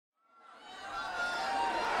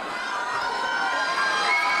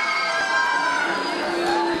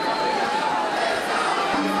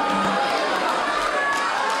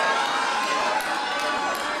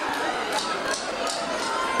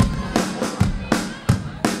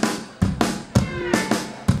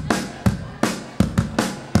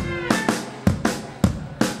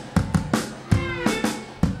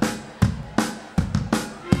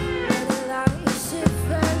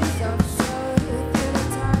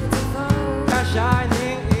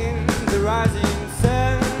shining in the rising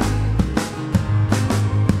sun.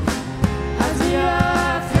 As we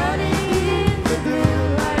are floating in the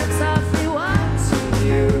blue, I'm softly watching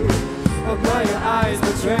you. Open your eyes,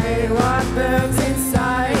 betray what burns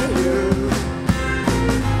inside you.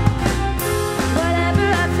 Whatever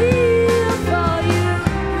I feel for you,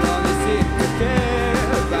 You only seem to care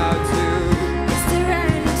about you. is there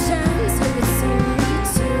any chance we could see me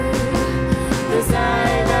too? 'Cause I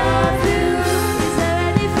love you. Is there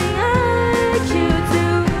anything I could do?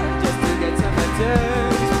 Just to get some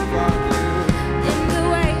attention from you. In the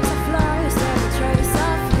waves of love, is there a trace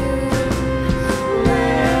of you?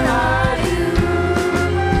 Where are you?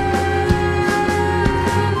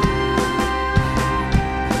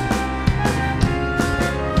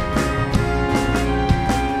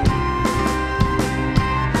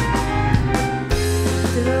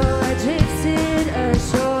 Though I drifted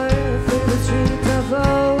ashore through the street of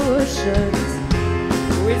oceans,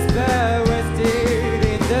 Whisper wasted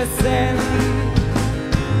in the sand.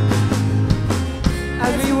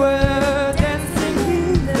 As we were dancing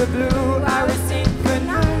in the blue, I was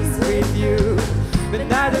synchronized with you. But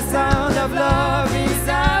now the sound of love is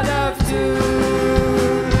out of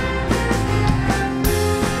tune.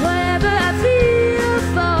 whatever I feel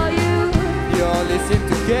for you, You only seem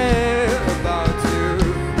to care about you.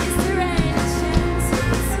 is there any chance we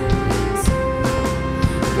could see me too?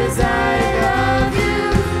 'Cause I love you.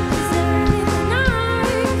 Is there anything I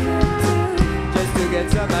could do? Just to get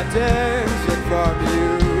some attention from you.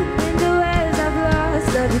 In the ways I've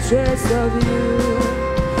lost every trace of you.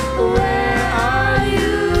 Where are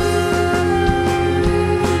you?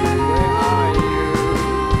 Where are you?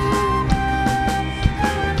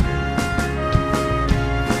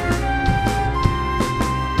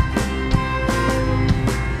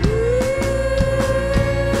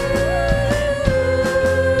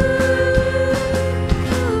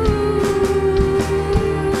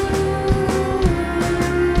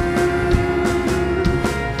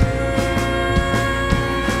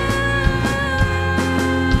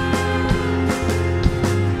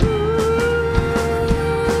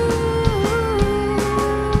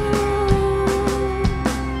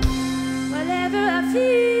 Whatever I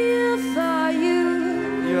feel for you,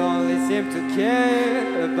 You only seem to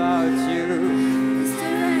care about you. is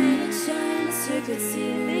there any chance you could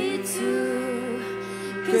see me too?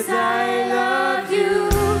 'Cause I love